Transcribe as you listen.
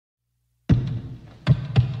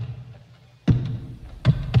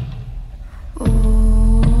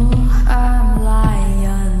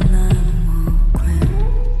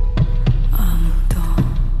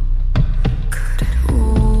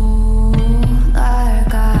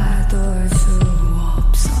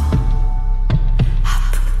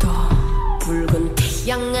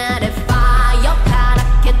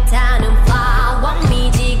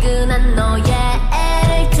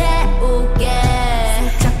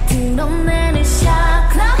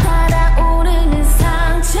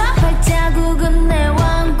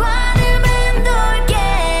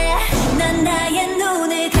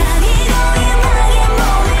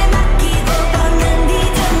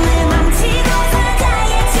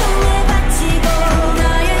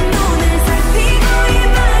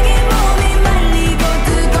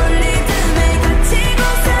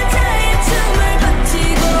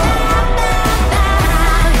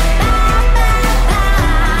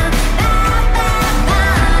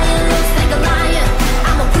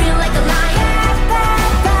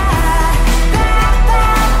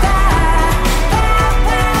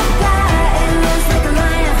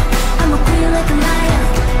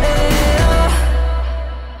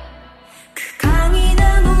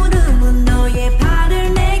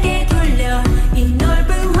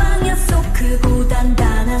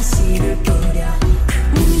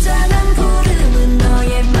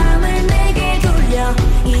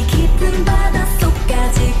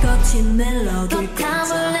거친 멜로디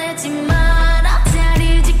땀을 내지 마라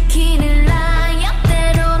자리를 지키는 라이언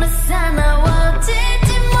때로는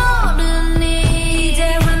사나워질지 모르니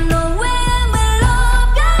이제와 너의 멜로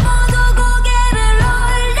펴고도 고개를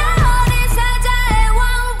올려 어린 사자의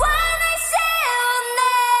왕관을 세우네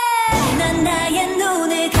난 나의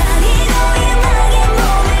눈을 가리고 음악에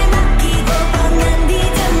몸을 맡기고 뻔한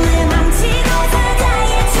리듬을 망치고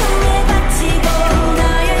사자의 춤에 바치고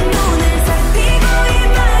나의 눈을 살피고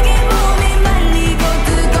음악에 몸이 말리고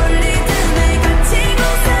뜨거운 리듬에 갇히고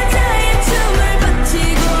사자의 춤을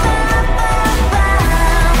바치고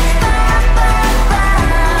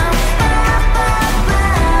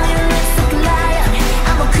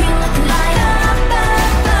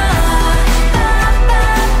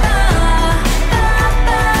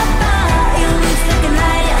You look like a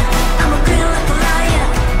liar I'm a queen like a liar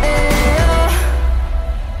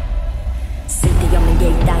쓸데없는 게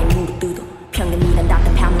있다에 무릎 평균이란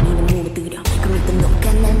답답함은 이는 무너뜨려 그 밑에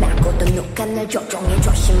누가 날 막고 또 누가 날 조종해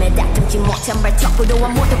조심해 다듬지 못한 발톱으로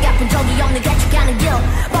아무도 갚은 적이 없는 가축하는 길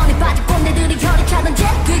뻔히 빠진 꼰대들이 혀를 차던지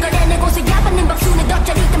그걸 해내고서 야받는 박수는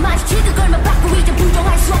덧자리던 마주치 그걸만 받고 이제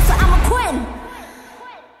부정할 수 없어 I'm a queen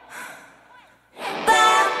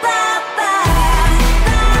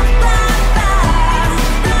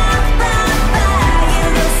You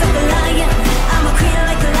look like a lion I'm a queen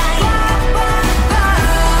like a lion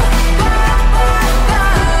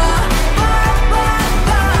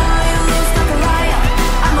You look like a lion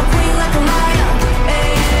I'm a queen like a lion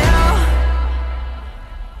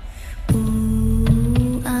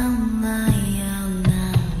I'm lion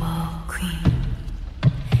I'm a queen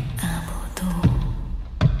아무도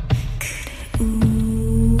그래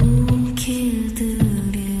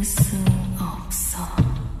길들일 수 없어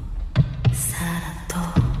살아도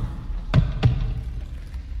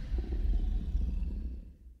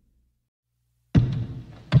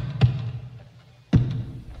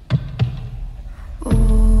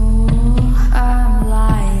I'm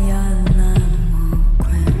lion I'm a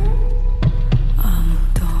queen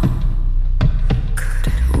아무도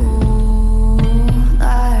그래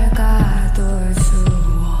날 가둘 수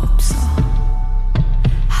없어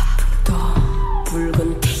아픔도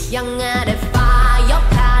붉은 태양 아래 fire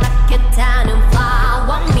파랗게 타는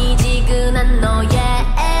flower 미지근한 너의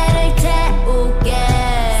애를 태우게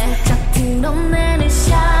슬쩍 드러내는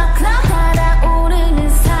샤크라 달아오르는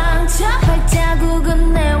상처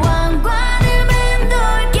발자국은 내 왕관을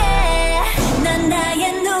맴돌게 난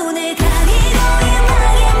나의 눈을 가리고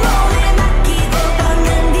음악에 몸을 맡기고 뻔한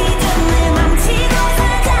리듬을 망치고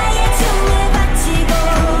사자의 춤을 바치고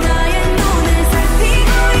나의 눈을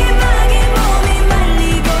살피고 음악에 몸이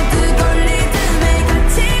말리고 뜨거운 리듬에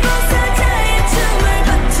갇히고 사자의 춤을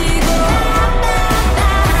바치고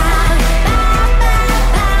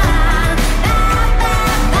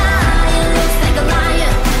You look like a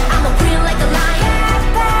lion I'm a queen like a lion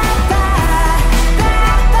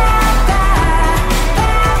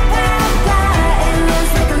It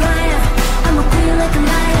looks like a lion I'm a queen like a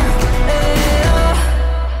lion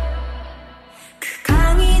그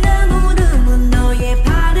강인한 울음은 너의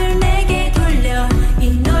발을 내게 돌려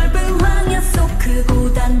이 넓은 황야 속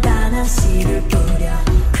크고 단단한 씨를 뿌려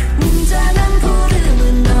그 웅장한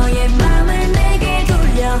구름은 너의 맘을 내게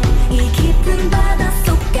돌려 이 깊은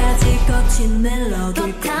바닷속까지 거친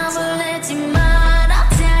멜로디 땀을 내지 마라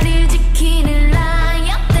자리를 지키는 라이언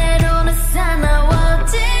때로는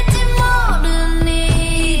사나워질지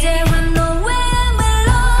모르니 이제와 너의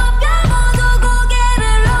멜로 펴고도 고개를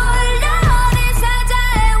올려 어린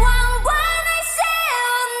사자의 왕관을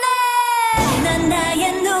세우네 난 나의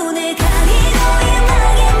눈을 가리고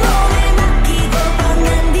음악에 몸을 맡기고 뻔한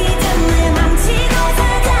리듬을 망치고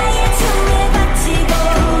사자의 춤에 바치고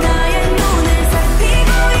나의 눈을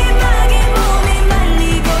살피고 음악에 몸이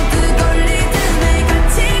말리고 뜨거운 리듬에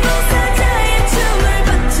갇히고 사자의 춤을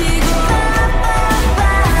바치고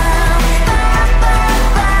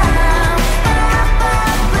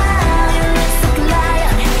You look like a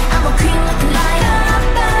lion I'm a queen like a lion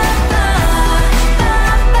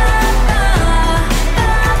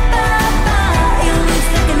You look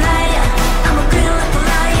like a lion I'm a queen like a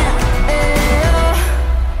lion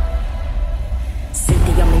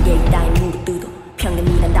쓸데없는 게 있다에 무릎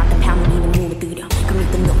평균이란 답답함은 이는 무너뜨려 그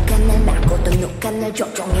밑에 누가 날 막고 또 누가 날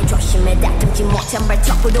조종해 조심해 다듬지 못한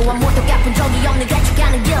발톱으로 아무도 갚은 적이 없는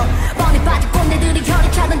가축하는 길 뻔히 빠진 꼰대들이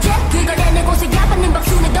혀를 차던지 그걸 해내고서 야받는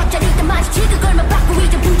박수는 덧자리던 마주치 그걸만 받고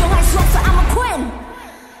이제 부정할 수 없어 I'm a queen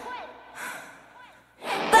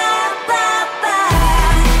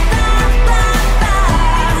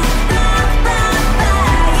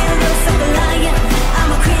You look like a lion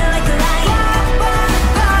I'm a queen like a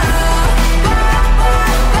lion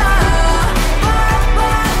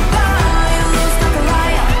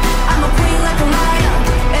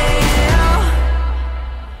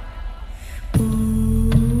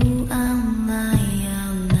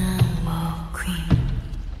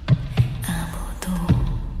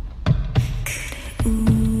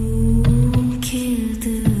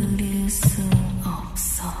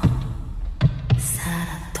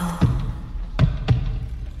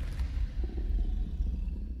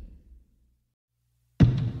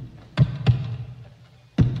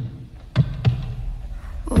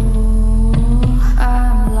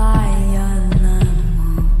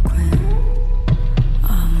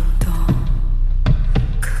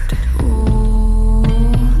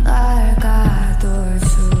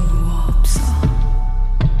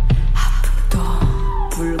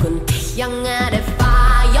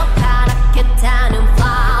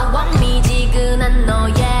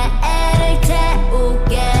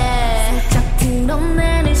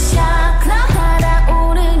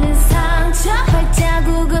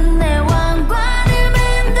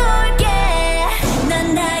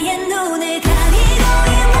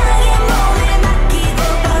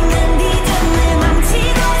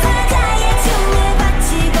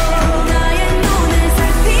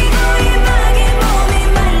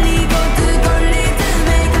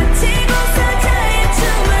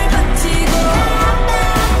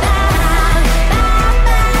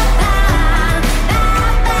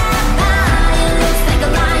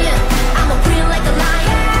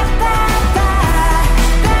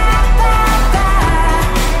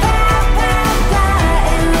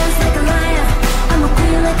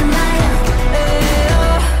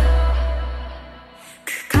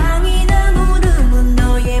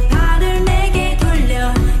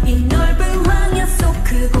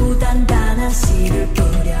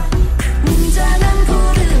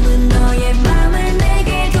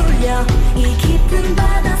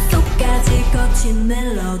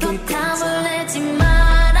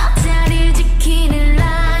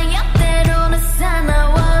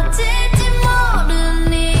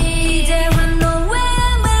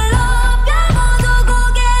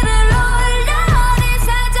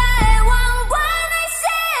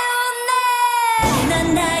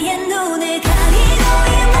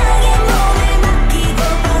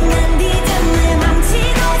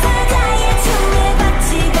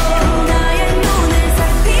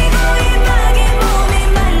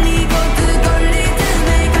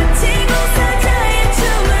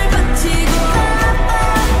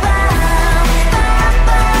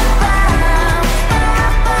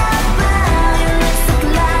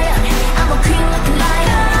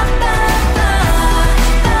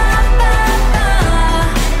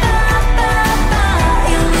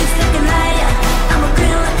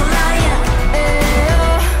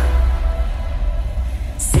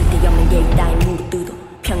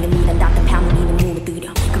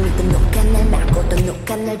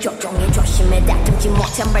날 조종해 조심해 다듬지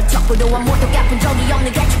못한 발톱으로 아무도 갚은 적이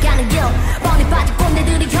없는 가축하는 길 뻔히 빠진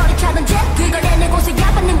꼰대들이 혀를 차던지 그걸 내내 곳에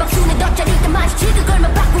야받는 박수는 덧자리가 마시지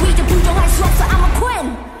그걸만 받고 이제 부정할 수 없어 I'm a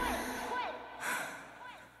queen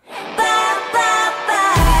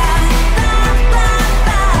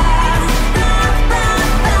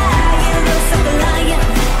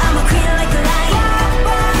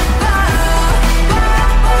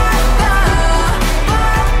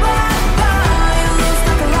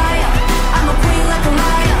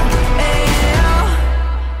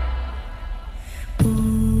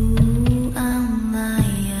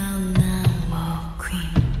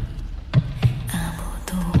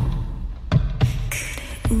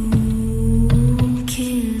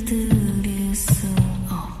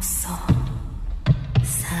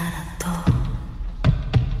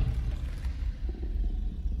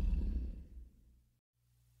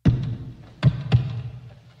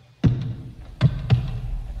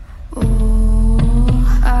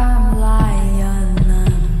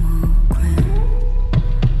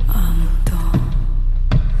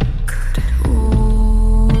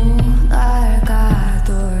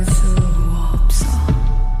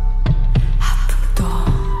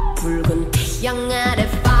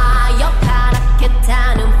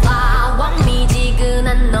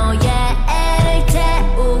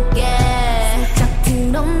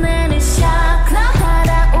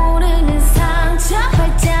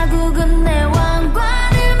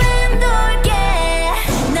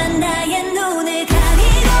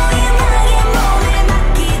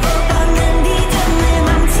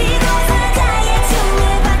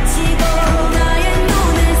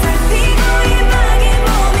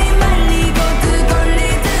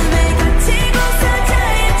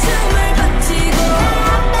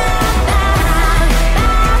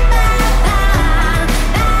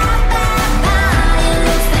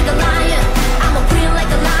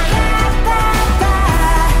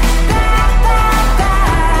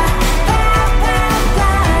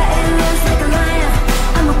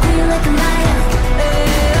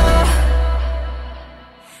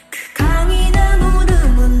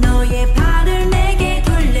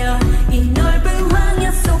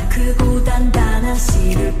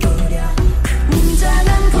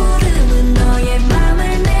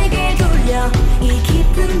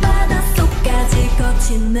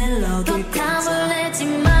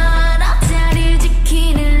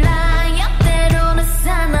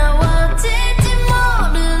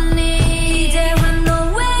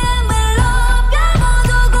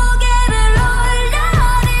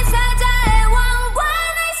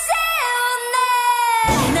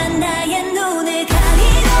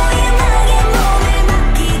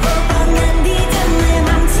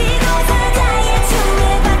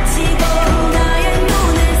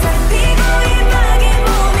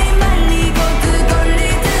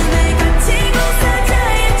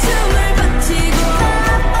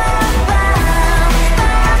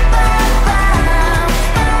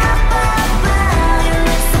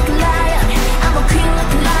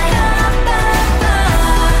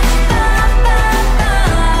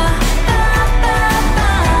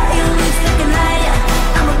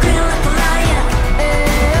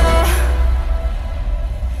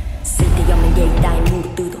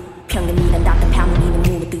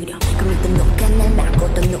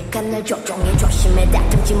조종해 조심해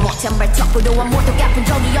다듬지 못한 발톱으로 아무도 갚은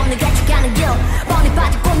적이 없는 가축하는 길 뻔히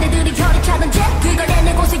빠진 꼰대들이 혀를 차던지 그걸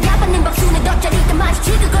내내 곳에 야받는 박수는 덧자리가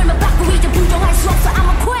마시지 그걸만 받고 이제 부정할 수 없어 I'm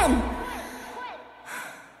a queen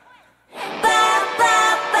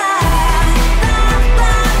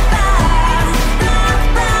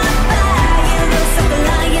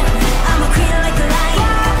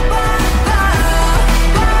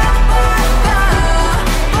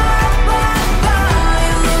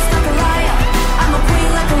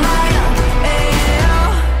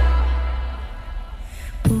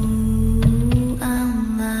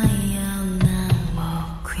I'm lying.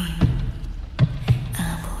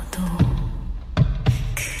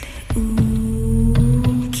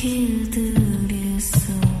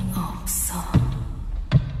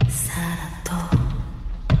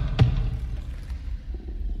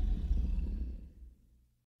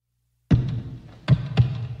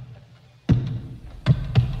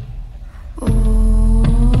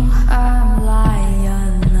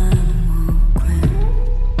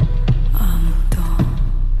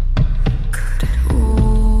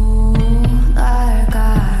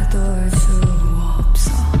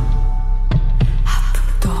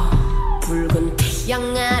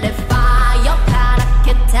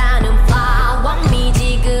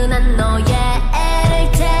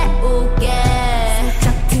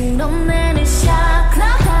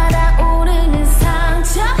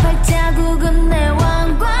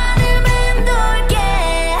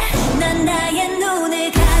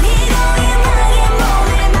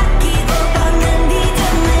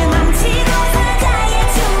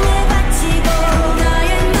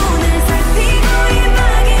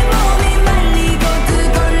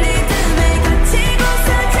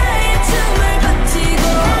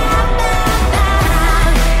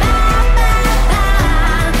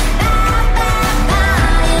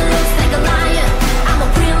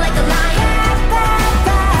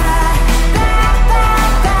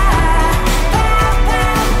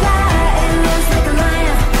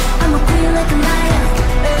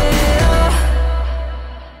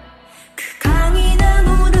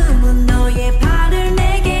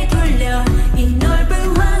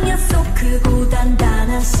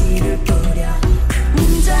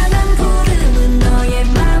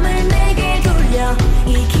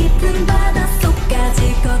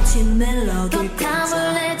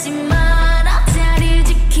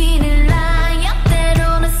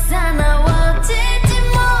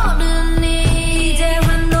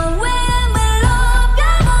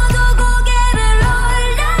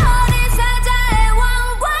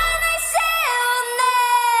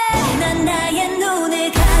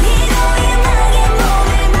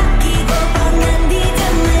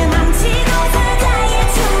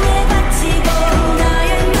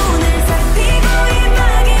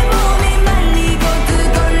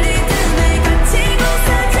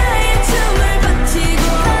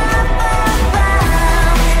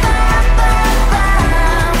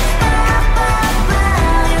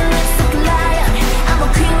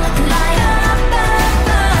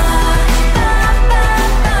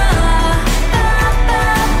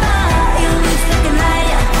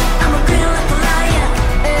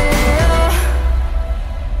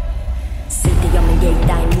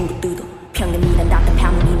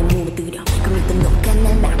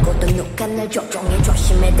 똑같 날 조종해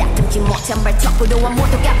조심해 다듬지 못한 발톱으로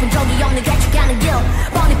아무도 갚은 적이 없는 가축하는 길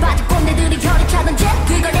뻔히 빠진 꼰대들이 혀를 차던지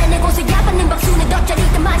그걸 내내 곳에 야받는 박수네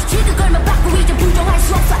덧자리가 마시지 그걸만 받고 이제 부정할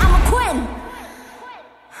수 없어 I'm a queen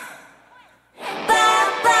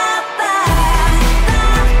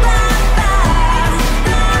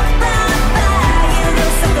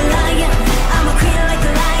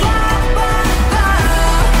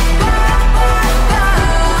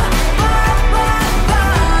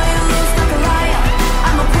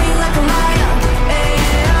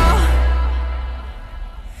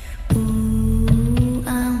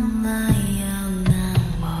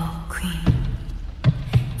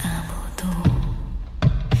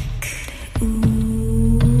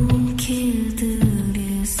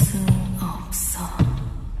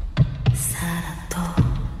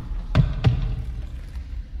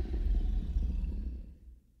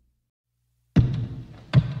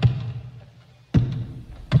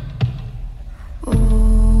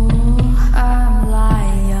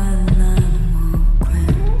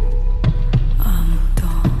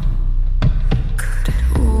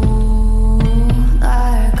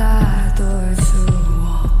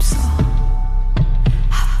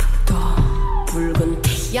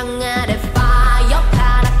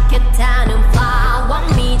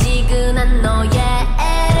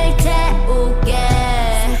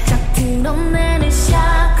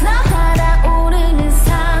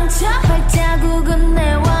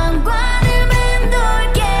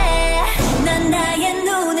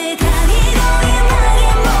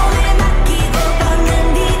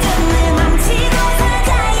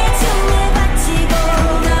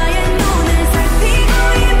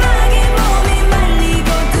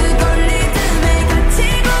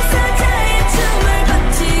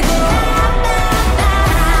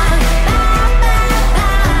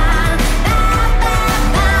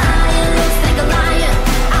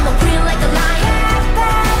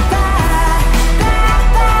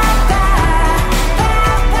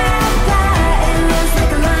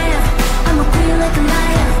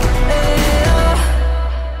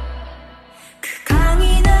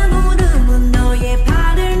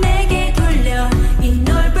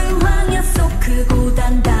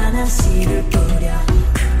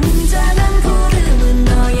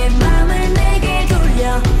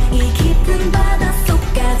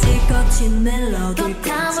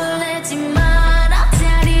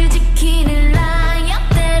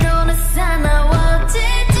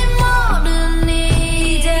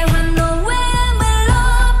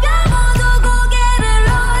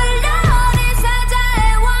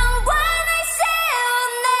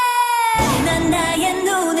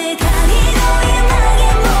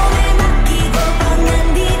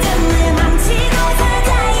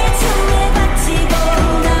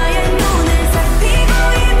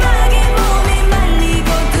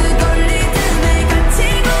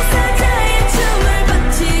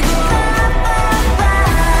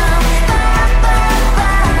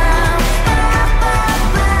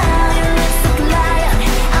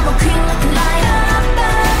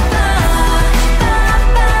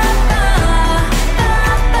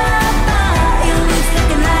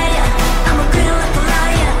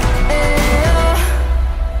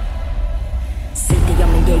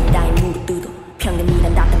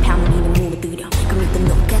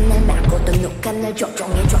날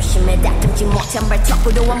조종해 조심해 다듬지 못한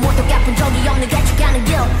발톱으로 아무도 갚은 적이 없는 가축하는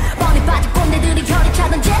길 뻔히 빠진 꼰대들이 혀를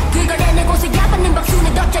차던지 그걸 내내 곳에 야받는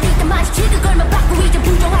박수네 덧자리가 마시지 그걸만 받고 이제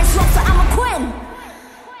부정할 수 없어 I'm a queen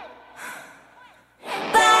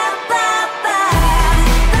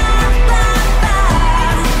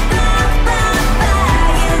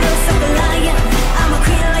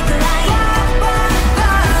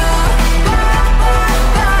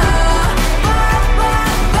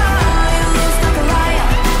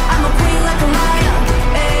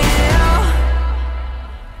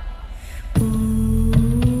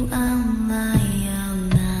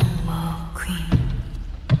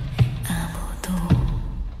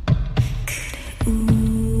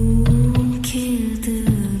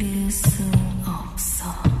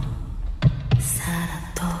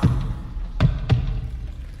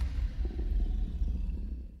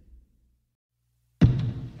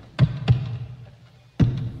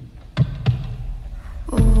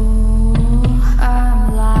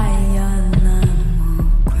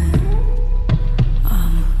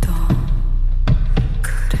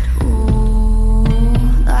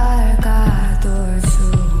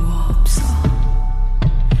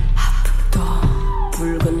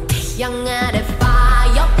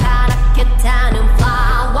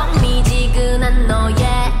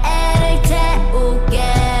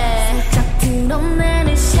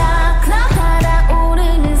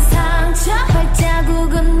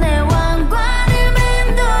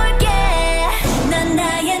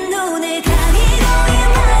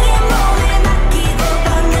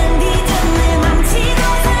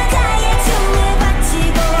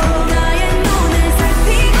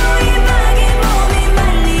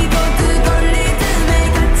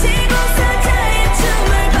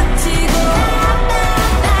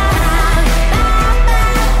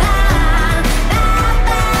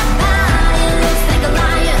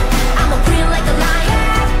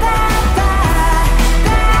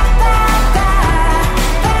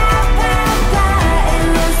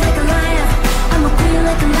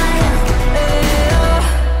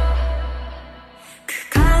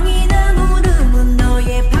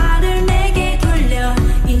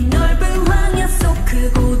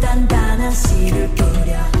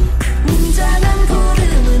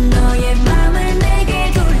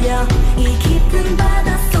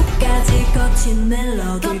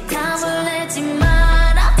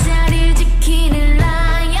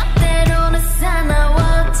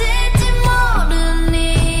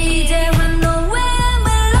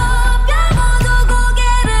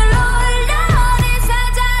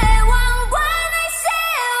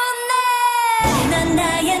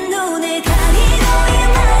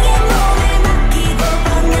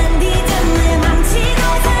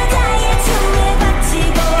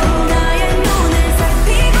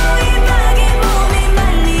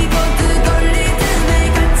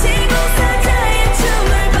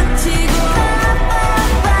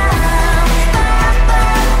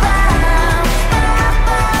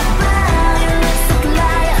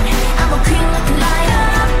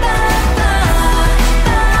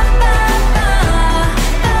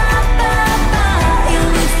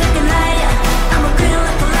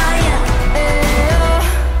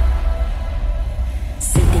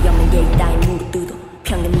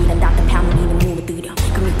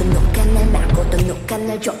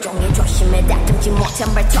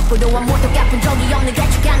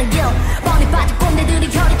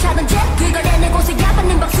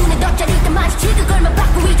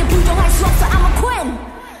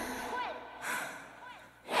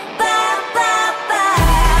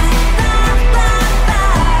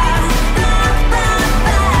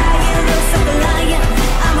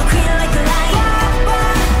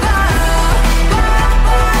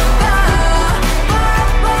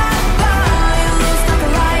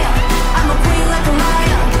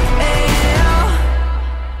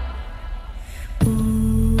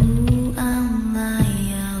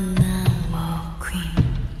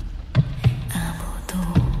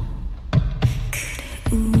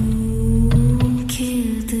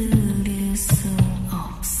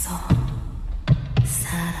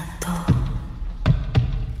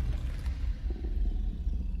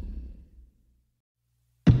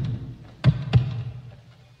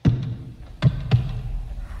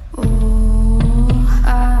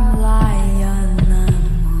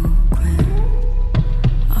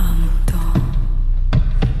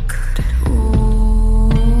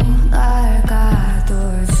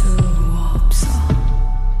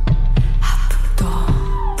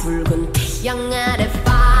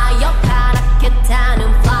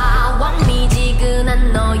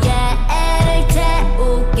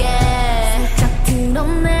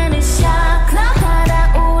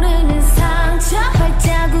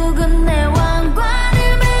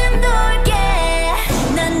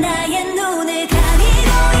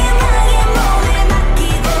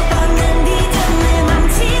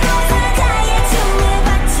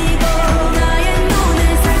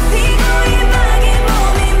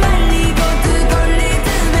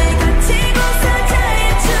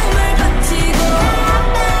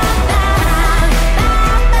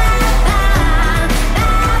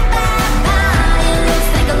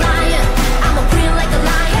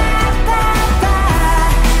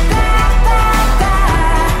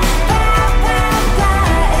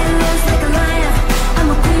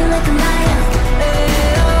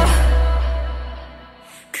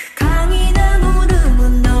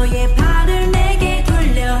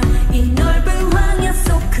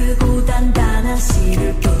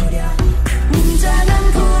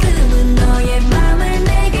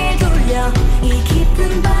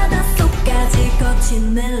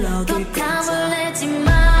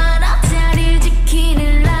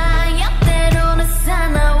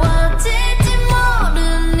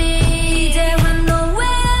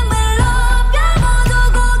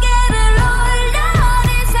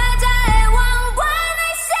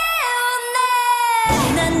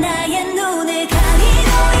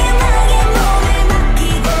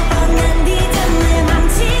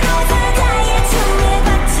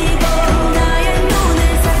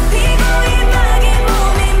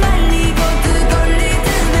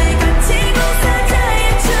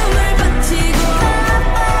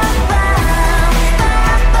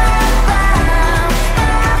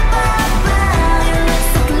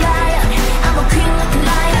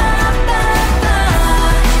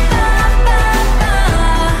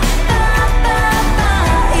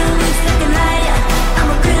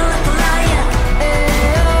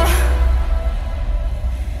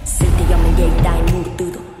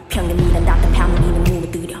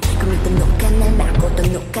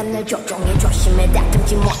날 조종해 조심해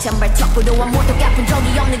다듬지 못한 발톱으로 아무도 갚은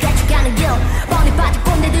적이 없는 가져가는 길 뻔히 빠진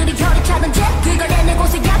꼰대들이 혀를 차던지 그걸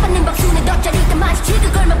해내고서 야받는 박수는 덧자리가 마주치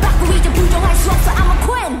그걸만 받고 이제 부정할 수 없어 I'm a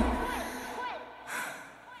queen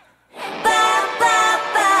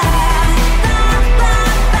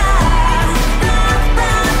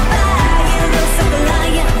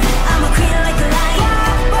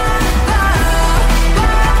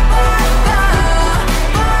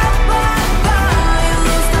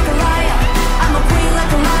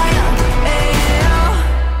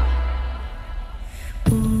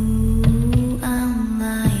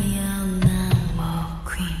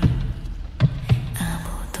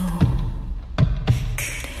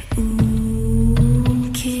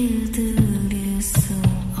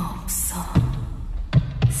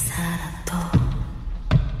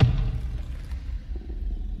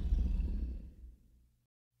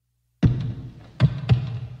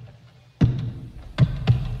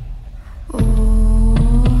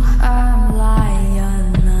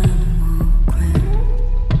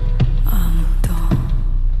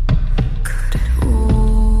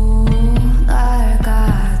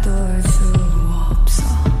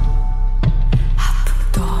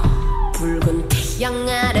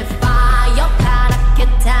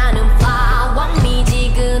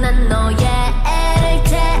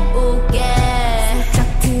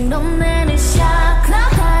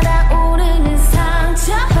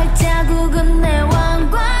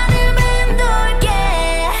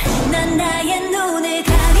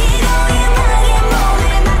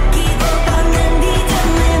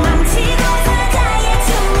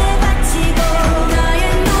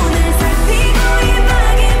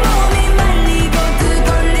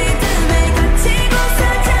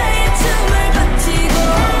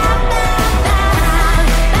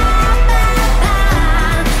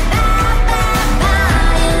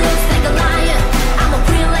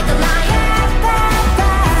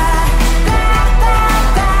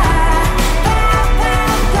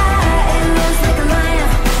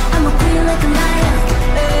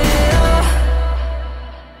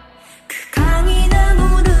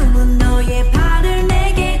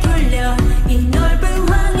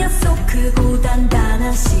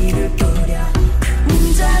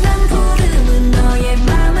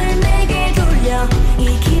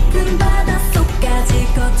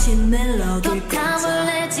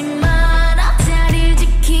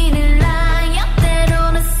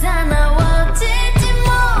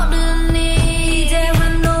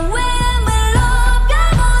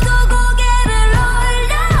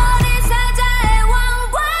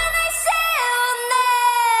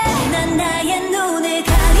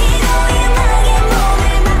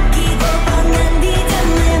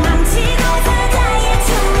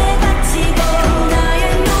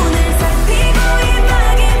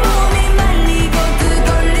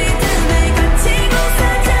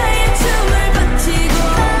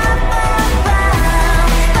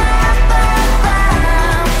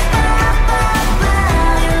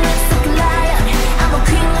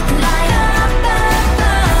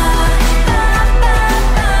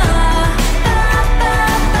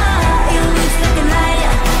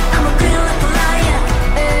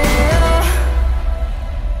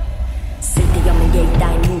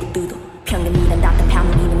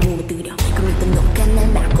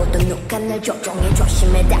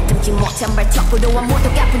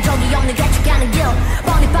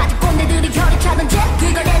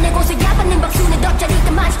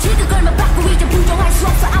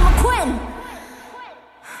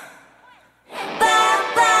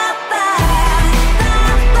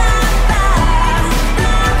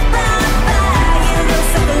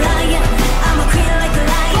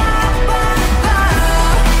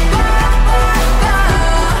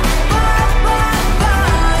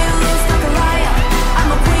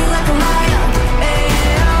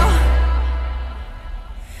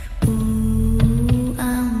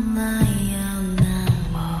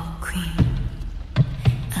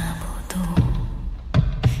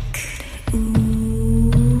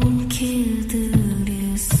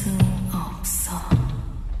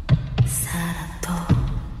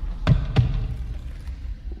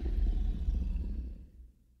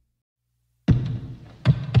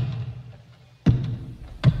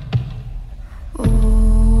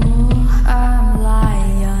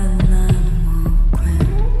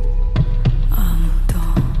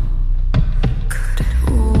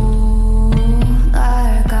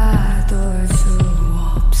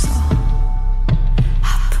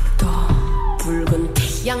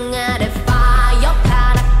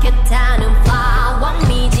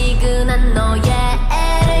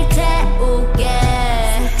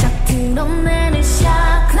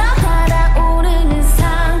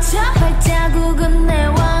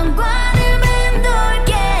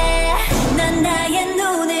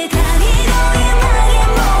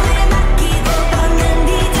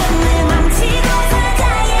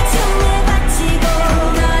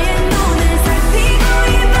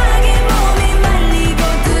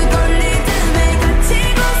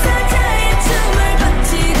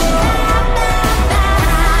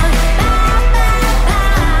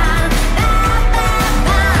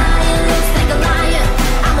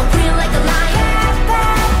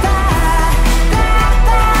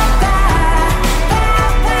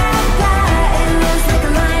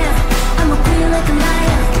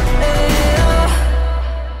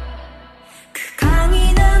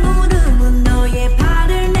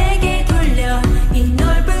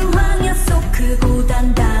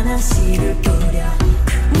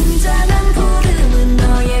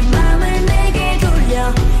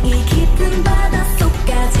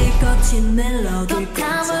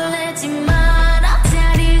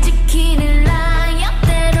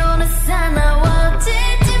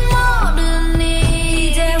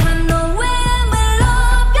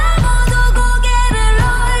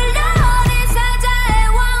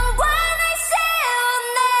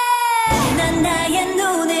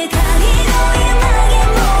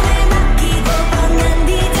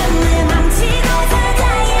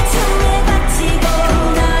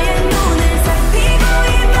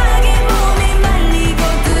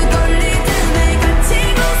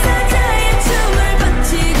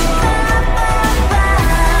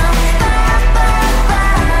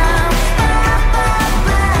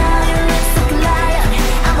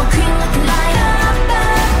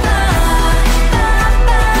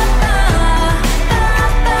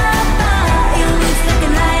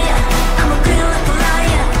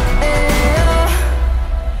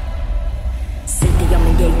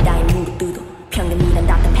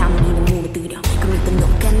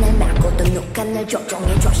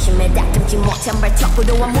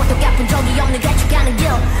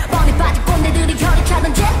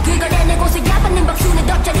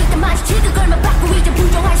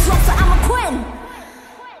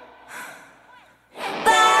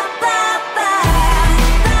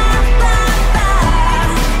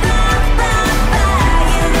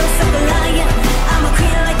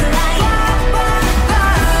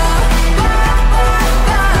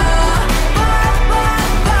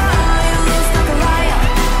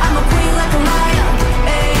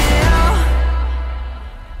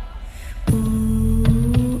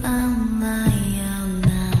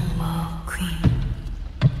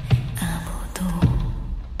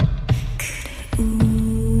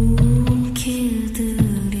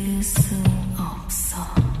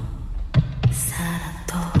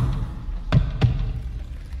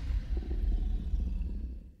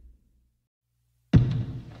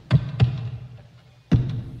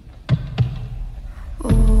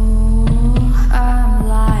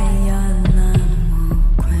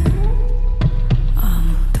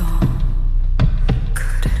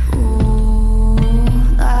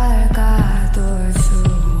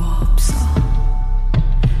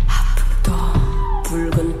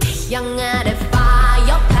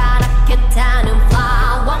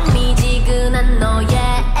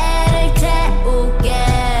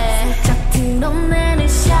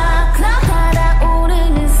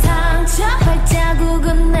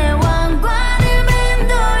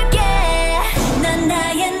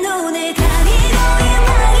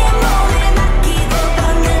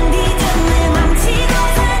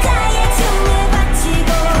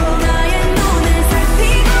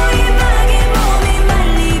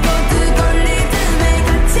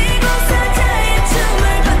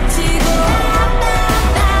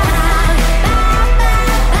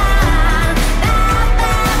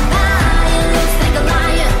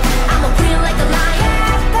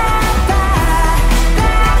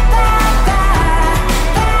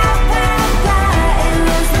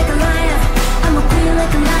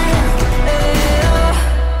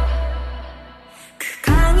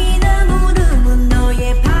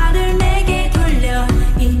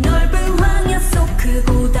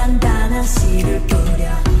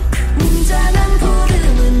웅장한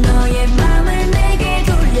구름은 너의 맘을 내게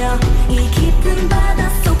돌려 이 깊은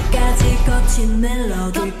바닷속까지 거친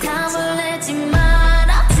멜로디를 깜을 내지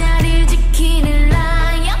마라 자리를 지키는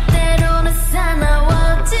라이언 때로는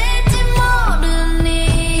사나워질지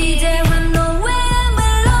모르니 이제 환호의 음을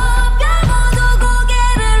높여 모두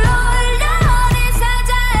고개를 올려 어린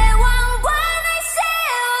사자의 왕관을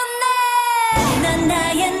세우네 난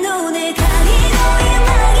나의 눈을 가리고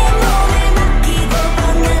음악의 몸을 맡기고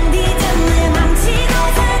뻔한 리듬을 망치고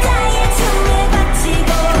사자의 춤에 바치고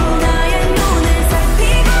나의 눈을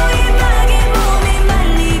살피고 음악의 몸이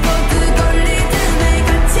말리고 그걸 리듬에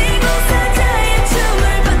갇히고 사자의 춤을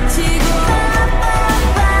바치고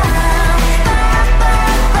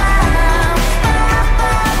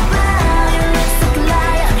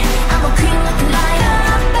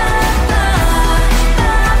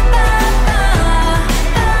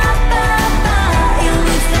You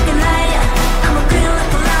look like a liar I'm a queen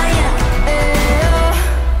like a liar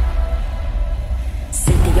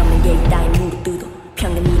쓸데없는 얘기 따위 무릎 뜯어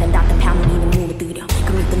평균이란 답답함을 이는 무너뜨려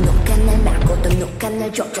그 밑에 누가 날 막고 또 누가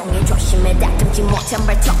날 조종해 조심해 다듬지 못한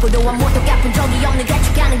발톱으로 아무도 갚은 적이 없는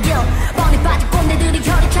가축하는 길 뻔히 빠진 꼰대들이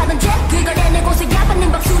혀를 차던지 그걸 해내고서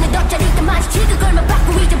야받는 박수는 덧자리 때 마주치 그걸만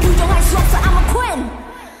받고 이제 부정할 수 없어 I'm a queen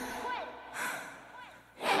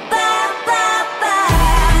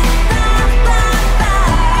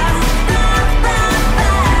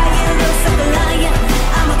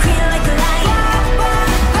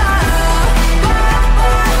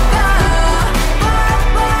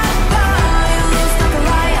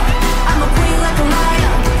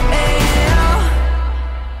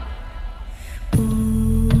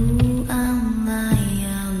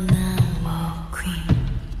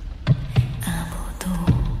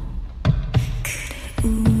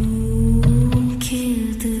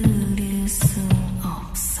길들일 수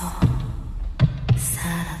없어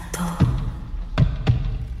살아도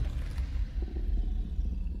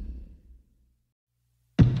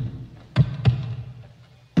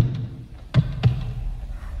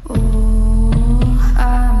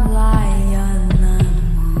I'm lion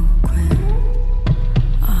I'm a queen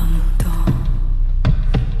아무도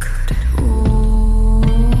그래도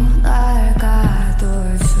날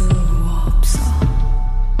가둘 수 없어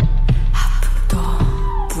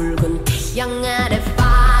붉은 태양 아래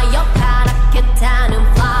파여 파랗게 타는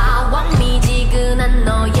flower 미지근한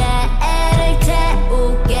너의 애를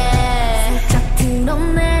태우게 슬쩍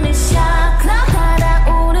드러내는 샤클라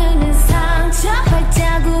달아오르는 상처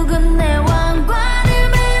발자국은 내 왕관을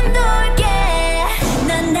맴돌게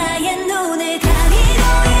난 나의 눈을 가리고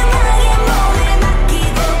음악의 몸을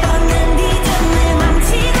맡기고 뻔한 리듬을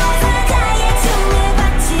망치고 사자의 춤을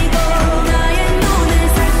바치고 나의 눈을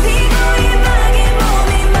살피고 음악의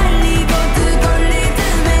몸이 말리고 그걸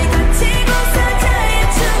리듬에 갇히고 사자의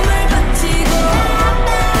춤을 바치고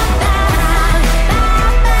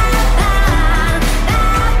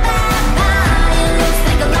You look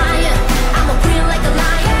like a lion I'm a queen like a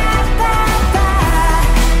lion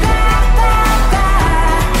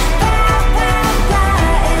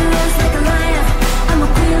It looks like a lion I'm a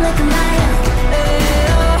queen like a lion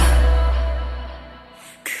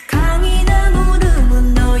그 강인한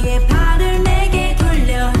울음은 너의 발을 내게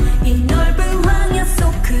돌려 이 넓은 황야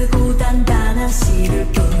속 크고 단단한 씨를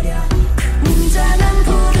뿌려 그 웅장한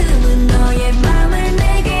구름은 너의 맘을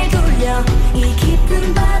내게 돌려 이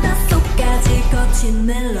깊은 바닷속까지 거친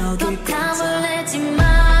멜로디를 깜을 내지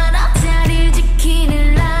마라 자리를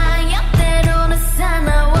지키는 라이언 때로는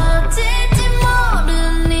사나워질지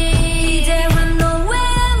모르니 이제 환호의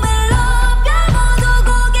음을 높여 모두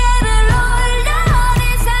고개를 올려 어린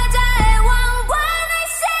사자의 왕관을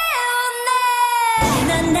세우네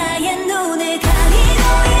난 나의 눈을 가리고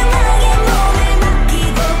음악의 몸을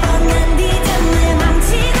맡기고 뻔한 리듬을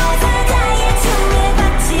망치고 사자의 춤에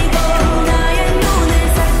바치고 나의 눈을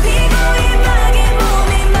살피고 음악의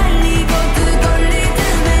몸이 말리고 그걸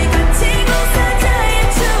리듬에 갇히고 사자의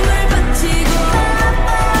춤을 바치고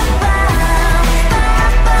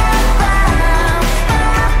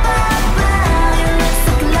You look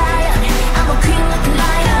like a lion I'm a queen like a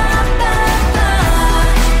lion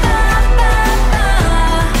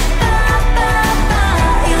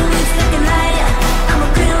You look like a lion I'm a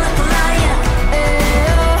queen like a lion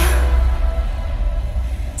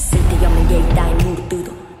쓸데없는 얘기 따위 무릎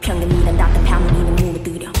뜯어 평균이란 답답함을 이는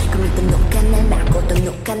무너뜨려 그 밑에 누가 날 막고 또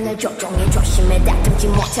누가 날 조종해 조심해 다듬지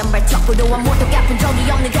못한 발톱으로 아무도 갚은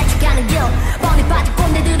적이 없는 가축하는 길 뻔히 빠진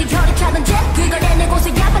꼰대들이 혀를 차던지 그걸 해내고서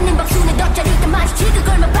야받는 박수는 덧자리 때 마주치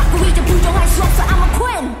그걸만 받고 이제 부정할 수 없어 I'm a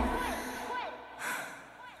queen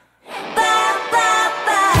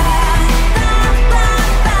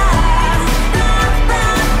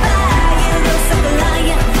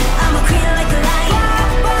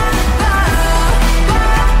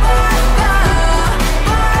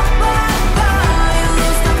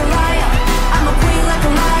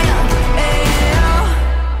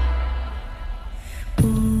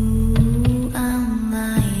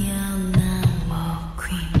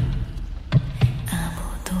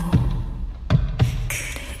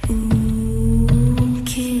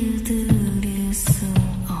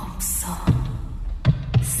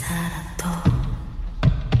살아도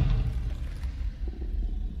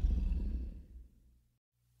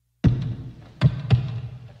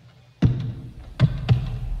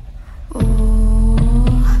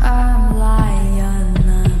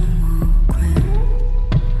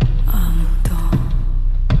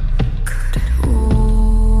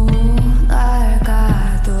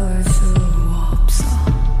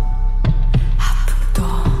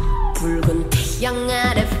태양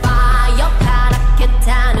아래 파여 파랗게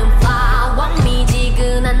타는 flower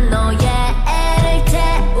미지근한 너의 애를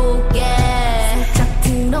태우게 슬쩍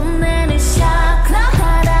드러내는 샤클라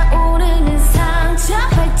달아오르는 상처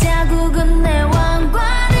발자국은 내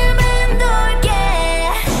왕관을 맴돌게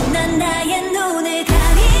난 나의 눈을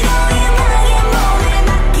가리고 음악의 몸을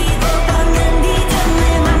맡기고 걷는 뒤전을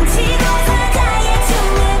망치고 사자의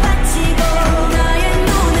춤을 바치고 너의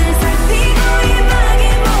눈을 살피고 음악의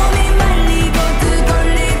몸이 말리고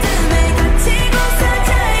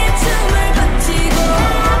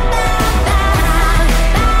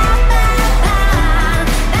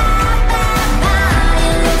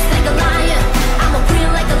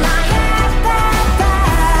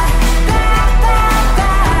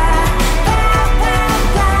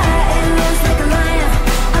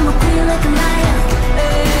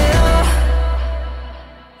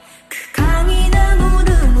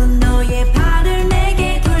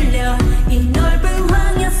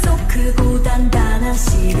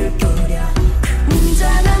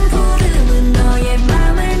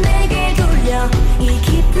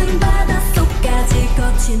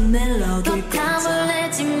꽃함을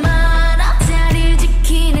내지 마라 자리를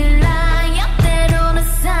지키는 라이언 때로는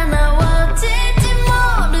사나워질지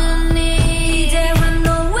모르니 이제와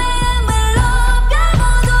너의 음을 높여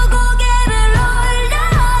모두 고개를 올려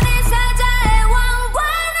어린 사자의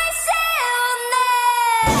왕관을 세우네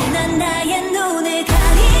난 나의 눈을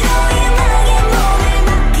가리고 음악의 몸을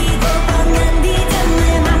맡기고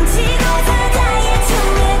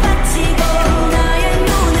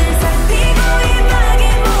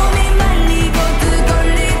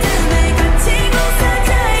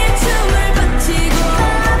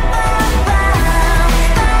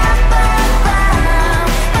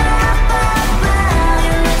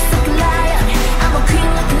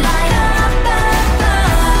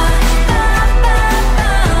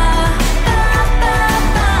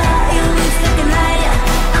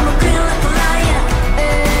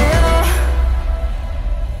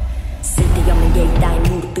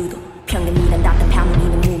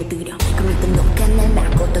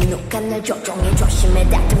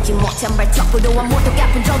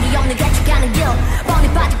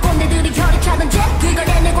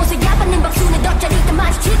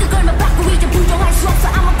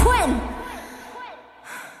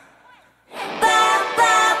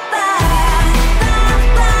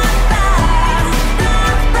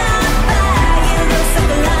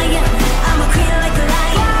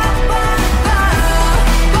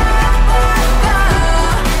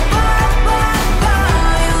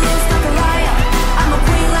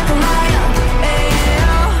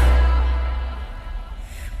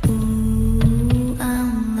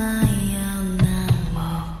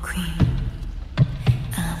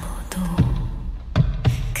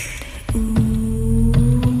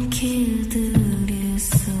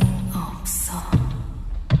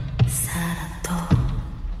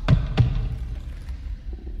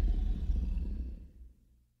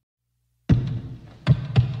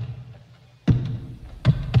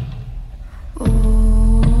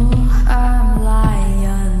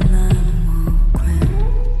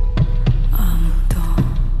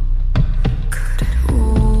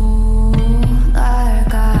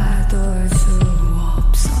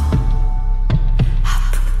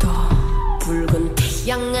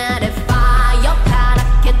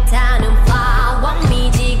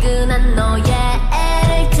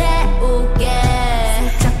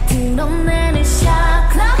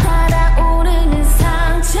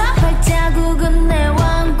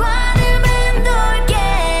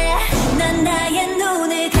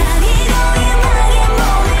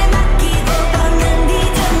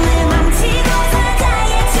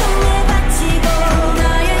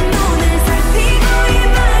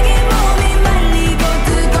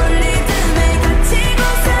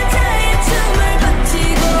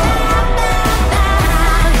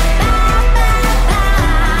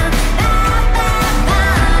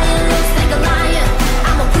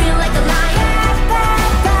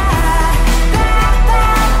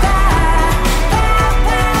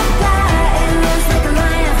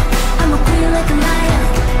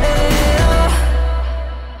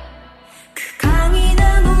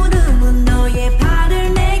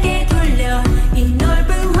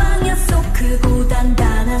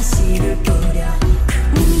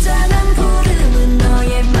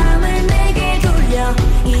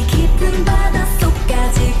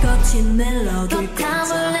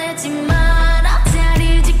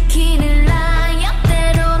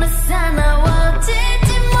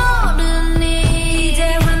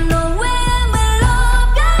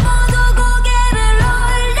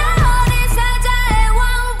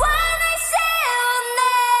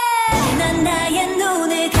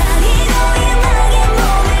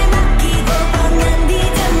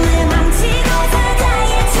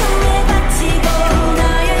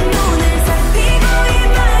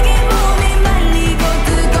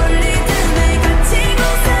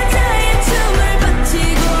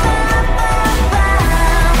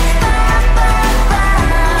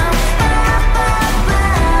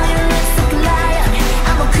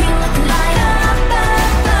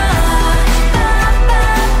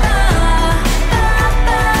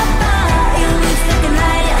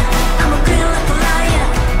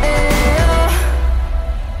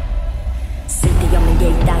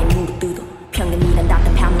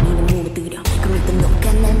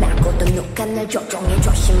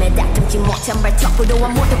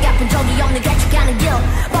가본 적이 없는 개척하는 길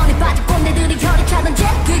뻔히 빠진 꼰대들이 혈이 차던지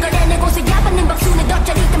그걸 해내고서 야받는 박수는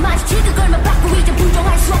덧자리가 마시지 그걸만 받고 이제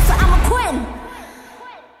부정할 수 없어 I'm a queen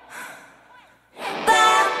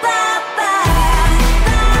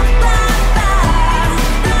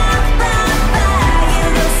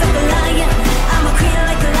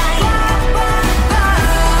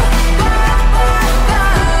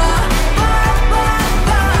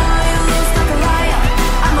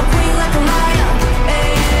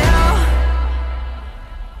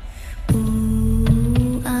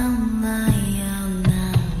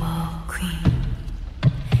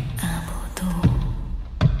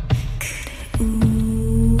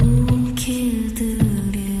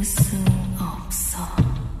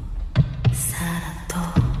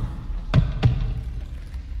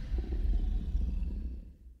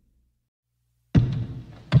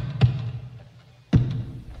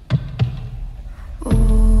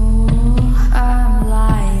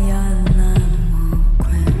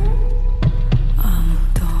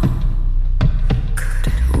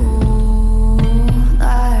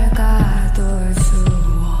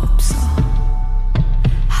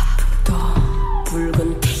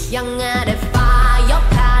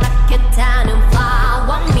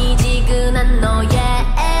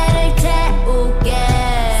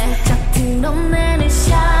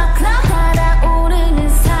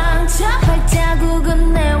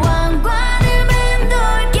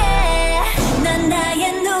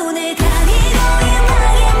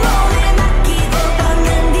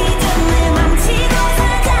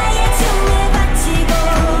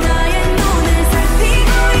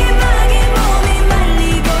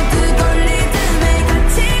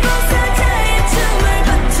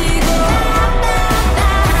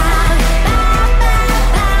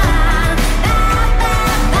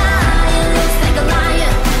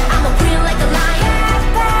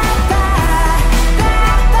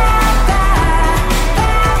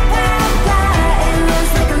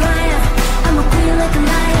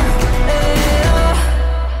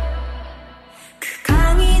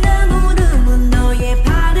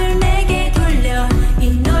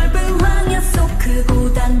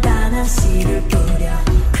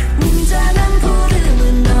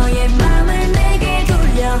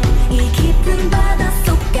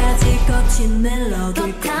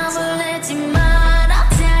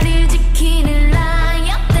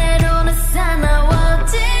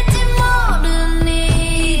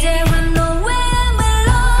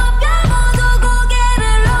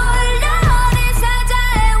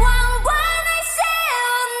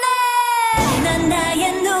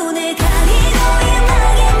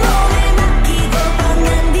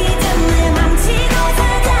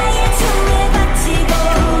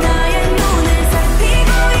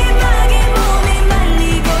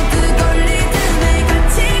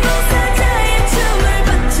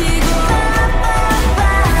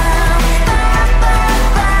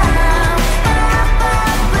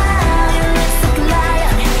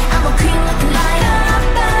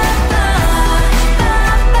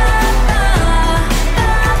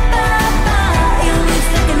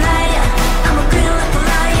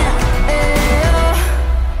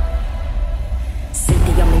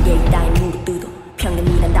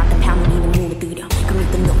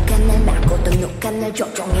날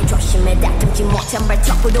조종해 조심해 다듬지 못한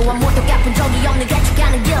발톱으로 아무도 갚은 적이 없는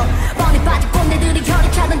개척하는 길 뻔히 빠진 꼰대들이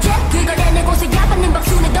혈이 차던지 그걸 해내고서 야받는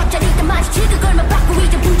박수는 덧자리가 마시지 그걸만 받고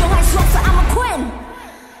이제 부정할 수 없어 I'm a queen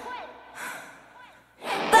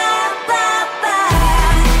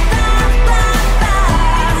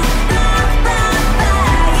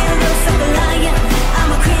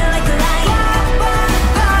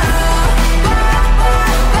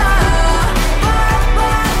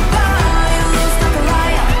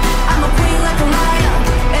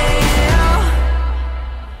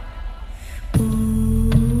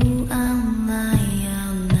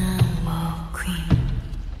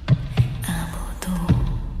아무도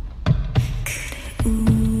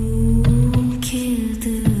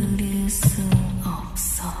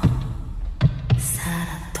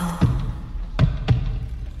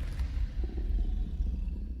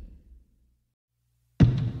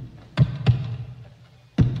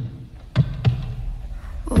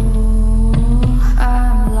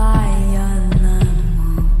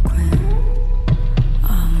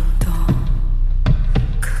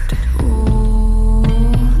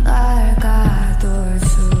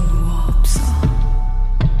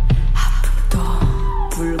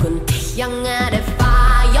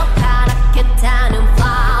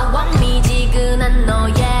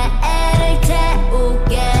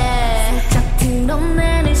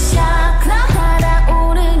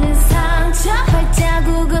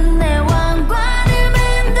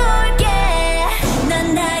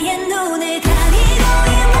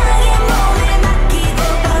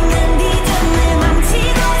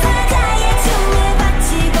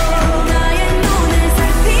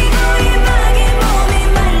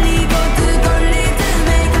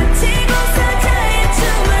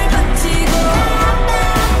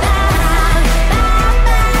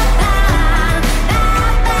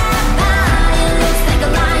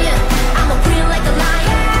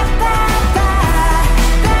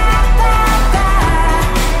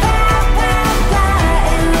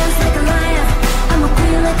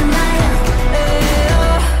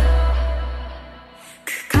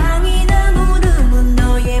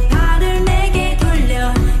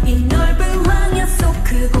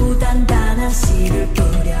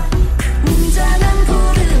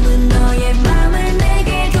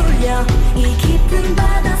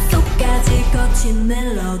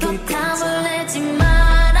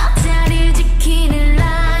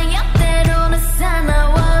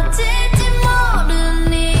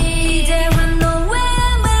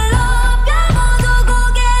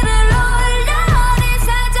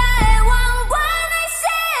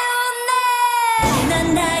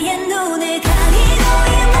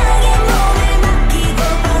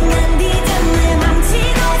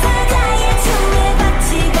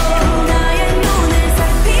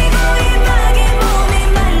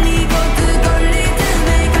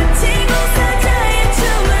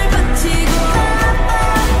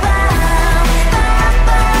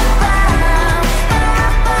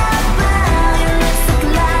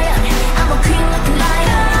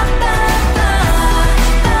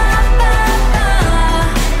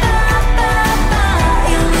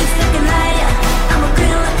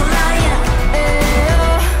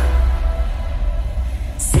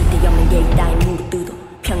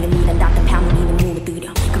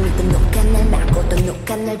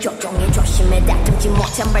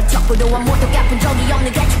척으로 아무도 갚은 적이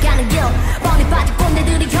없는 가축하는 길 뻔히 빠진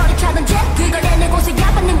꼰대들이 혀를 차던지 그걸 해내고서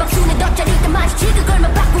야받는 박수는 덧자리가 마시지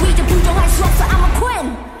그걸만 받고 이제 부정할 수 없어 I'm a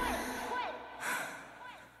queen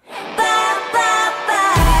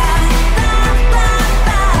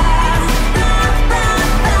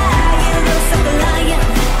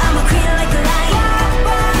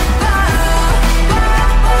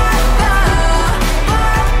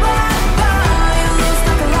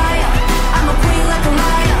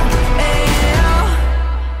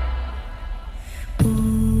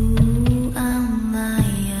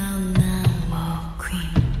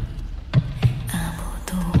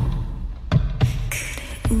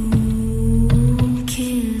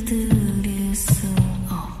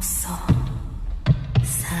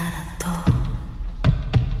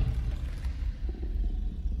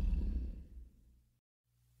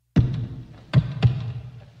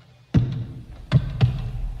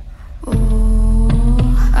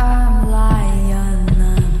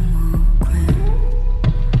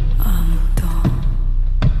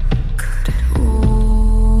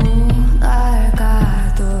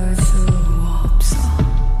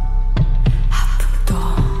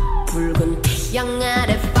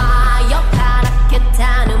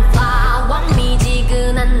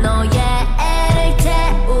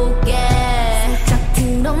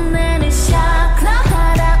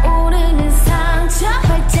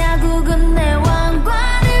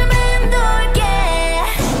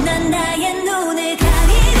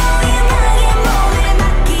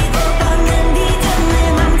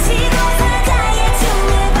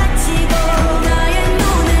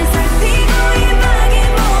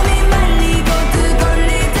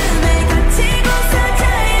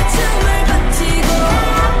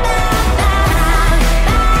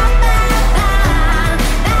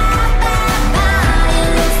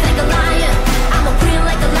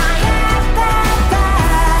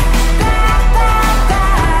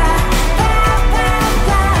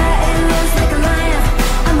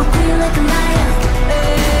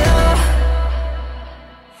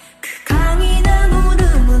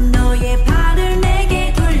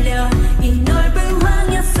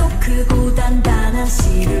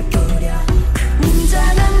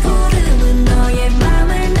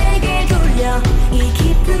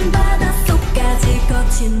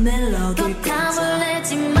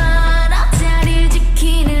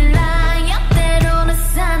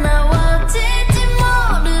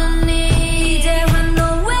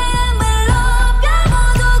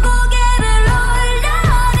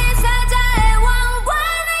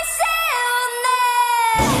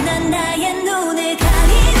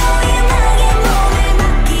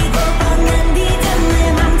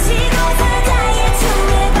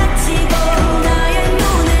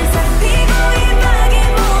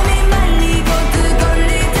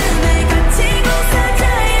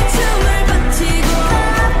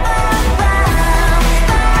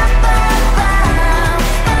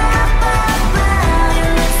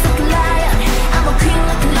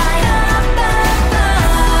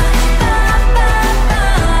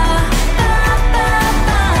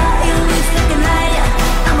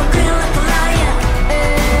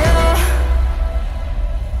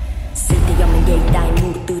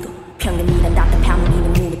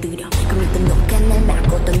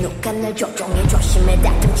조종해 조심해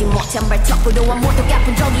다듬지 못한 발톱으로 아무도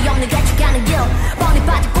갚은 적이 없는 가축하는 길 뻔히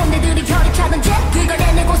빠진 꼰대들이 혀를 차던지 그걸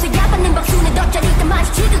해내고서 야받는 박수는 덧자리가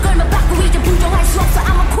마시지 그걸만 받고 이제 부정할 수 없어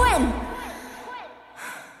I'm a queen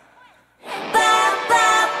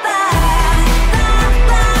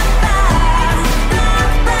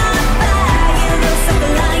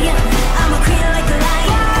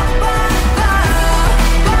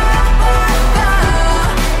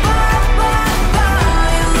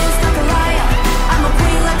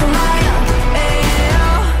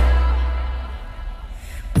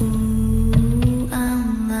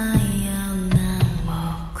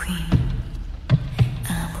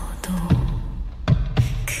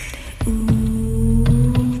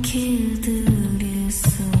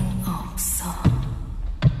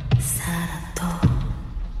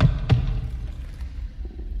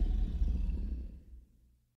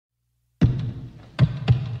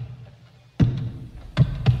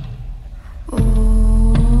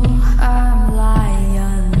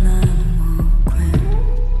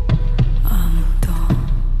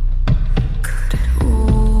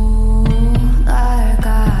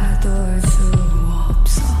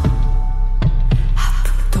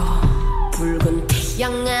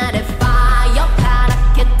태양 아래 파여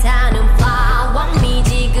파랗게 타는 플라워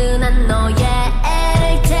미지근한 너의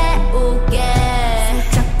애를 태우게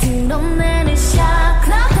슬쩍 드러내는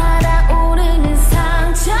샤클라 달아오르는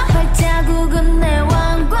상처 발자국은 내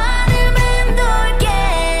왕관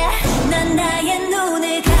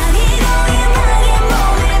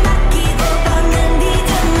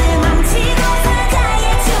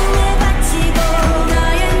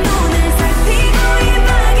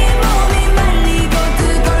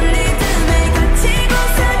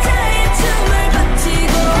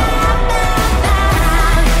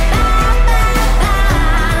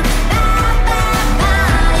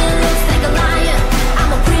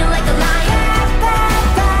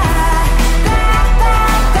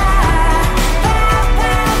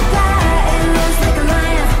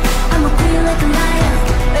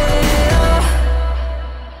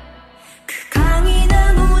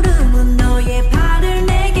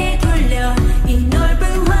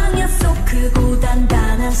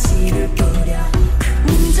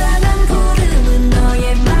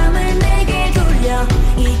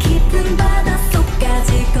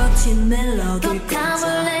멜로디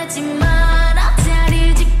덕함을 내지 마라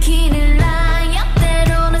자리를 지키는 라이언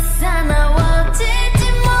때로는 사나워질지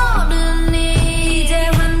모르니 이제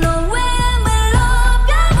환호의 멜로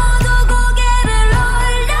펴고도 고개를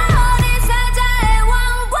올려 어린 사자의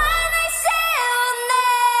왕관을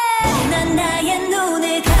세우네 난 나의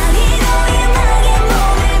눈을 가리고 음악의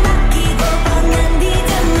몸을 맡기고 뻔한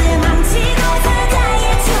리듬을 망치고 사자의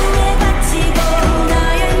춤에 바치고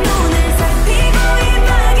나의 눈을 살피고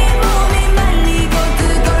음악의 몸을 말리고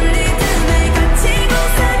뜨거운 리듬을 갖추고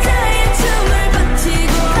사자의 춤을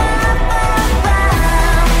바치고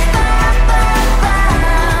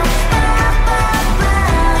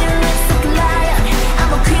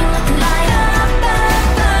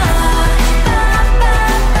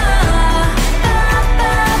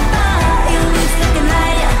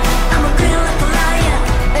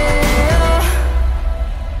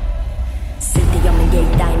쓸데없는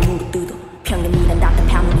얘기 따윈 무릎 뜯어 평균이란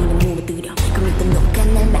답답함은 이는 무너뜨려 그 밑에 누가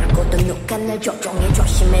날 막고 또 누가 날 조종해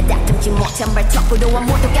조심해 다듬지 못한 발톱으로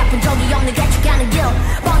아무도 갚은 적이 없는 개척하는 길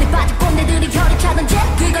뻔히 빠진 꼰대들이 혀를 차던지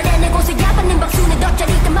그걸 내내 곳에 야받는 박수네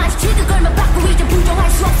덧자리 때 마주치 그걸만 받고 이제 부정할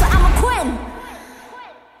수 없어 I'm a queen